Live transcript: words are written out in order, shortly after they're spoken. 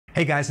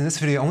Hey guys, in this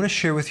video I want to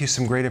share with you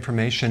some great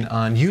information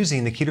on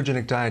using the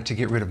ketogenic diet to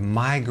get rid of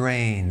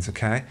migraines,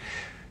 okay?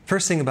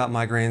 First thing about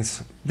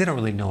migraines, they don't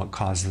really know what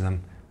causes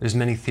them. There's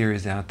many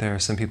theories out there.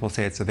 Some people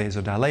say it's a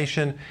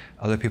vasodilation.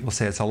 Other people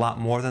say it's a lot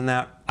more than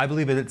that. I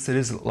believe it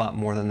is a lot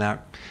more than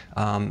that.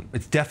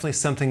 It's definitely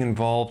something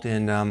involved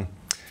in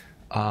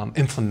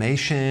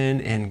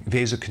inflammation and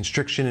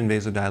vasoconstriction and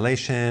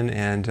vasodilation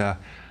and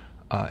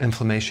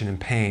inflammation and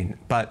pain.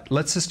 But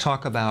let's just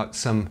talk about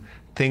some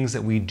things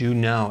that we do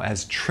know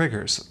as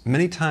triggers.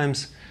 Many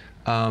times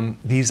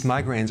these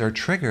migraines are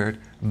triggered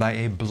by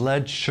a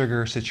blood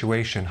sugar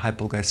situation,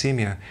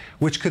 hypoglycemia,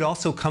 which could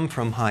also come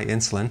from high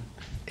insulin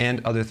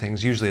and other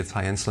things. Usually it's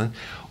high insulin,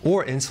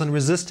 or insulin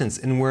resistance,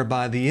 and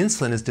whereby the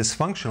insulin is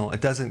dysfunctional.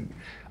 It doesn't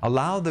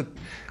allow the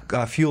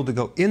fuel to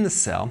go in the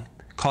cell,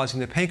 causing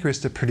the pancreas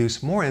to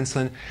produce more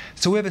insulin.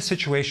 So we have a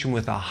situation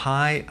with a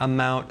high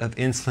amount of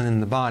insulin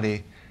in the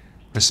body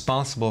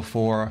responsible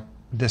for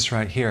this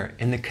right here.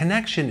 And the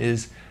connection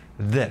is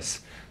this.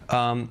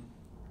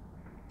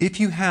 If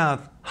you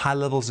have high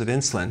levels of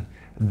insulin,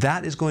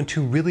 that is going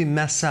to really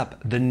mess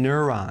up the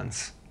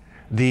neurons,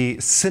 the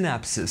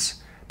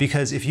synapses,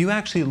 because if you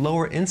actually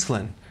lower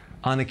insulin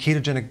on a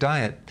ketogenic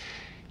diet,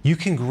 you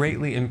can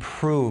greatly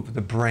improve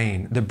the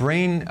brain. The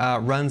brain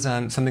runs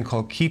on something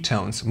called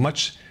ketones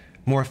much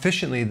more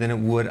efficiently than it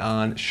would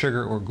on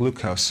sugar or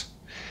glucose.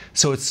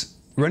 So it's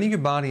running your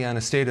body on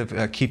a state of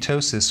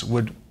ketosis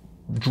would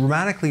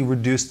dramatically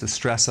reduce the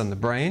stress on the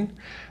brain,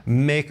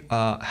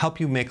 help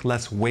you make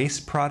less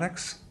waste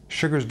products.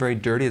 Sugar is very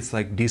dirty, it's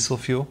like diesel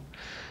fuel.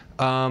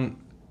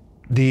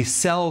 The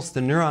cells, the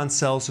neuron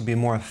cells will be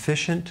more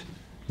efficient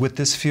with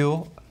this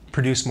fuel,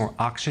 produce more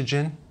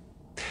oxygen.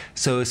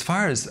 So as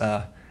far as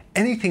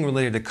anything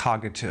related to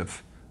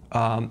cognitive,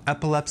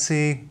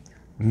 epilepsy,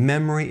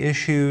 memory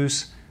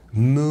issues,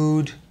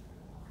 mood,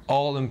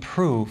 all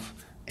improve.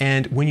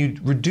 And when you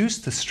reduce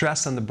the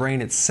stress on the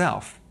brain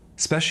itself,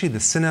 especially the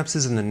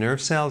synapses and the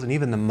nerve cells and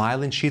even the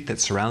myelin sheath that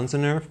surrounds the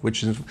nerve,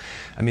 which is,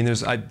 I mean,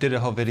 I did a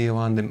whole video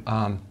on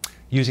the,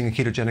 using a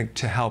ketogenic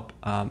to help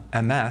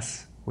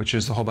MS, which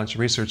is a whole bunch of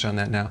research on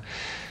that now.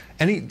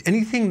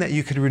 Anything that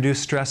you could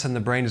reduce stress on the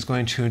brain is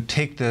going to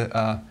take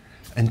the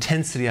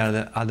intensity out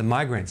of the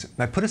migraines.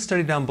 I put a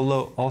study down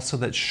below also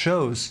that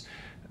shows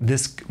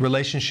this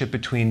relationship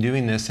between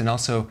doing this and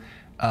also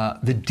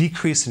the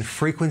decrease in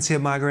frequency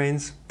of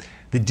migraines,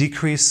 the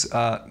decrease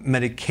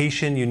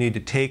medication you need to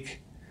take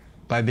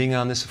by being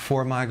on this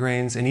for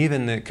migraines, and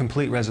even the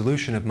complete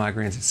resolution of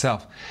migraines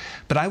itself.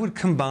 But I would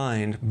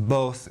combine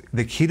both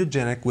the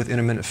ketogenic with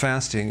intermittent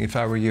fasting if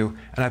I were you,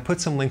 and I put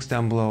some links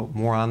down below,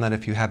 more on that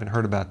if you haven't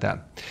heard about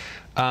that.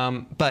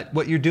 But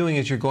what you're doing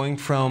is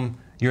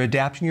you're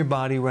adapting your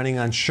body running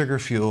on sugar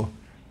fuel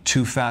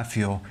to fat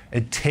fuel.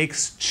 It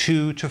takes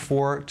 2 to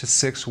 4 to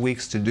 6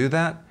 weeks to do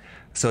that.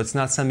 So it's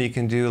not something you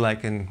can do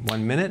like in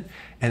 1 minute.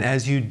 And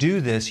as you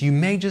do this, you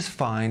may just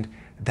find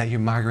that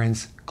your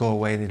migraines go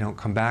away, they don't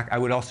come back. I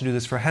would also do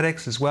this for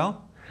headaches as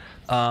well.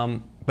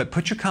 But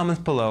put your comments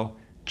below,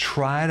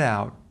 try it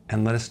out,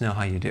 and let us know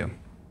how you do.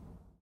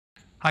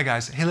 Hi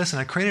guys, hey listen,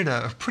 I created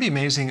a pretty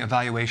amazing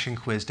evaluation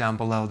quiz down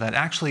below that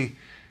actually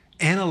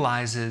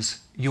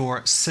analyzes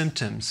your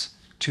symptoms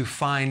to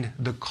find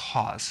the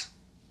cause,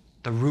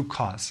 the root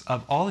cause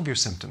of all of your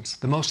symptoms,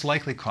 the most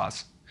likely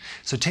cause.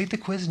 So take the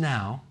quiz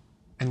now,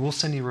 and we'll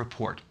send you a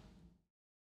report.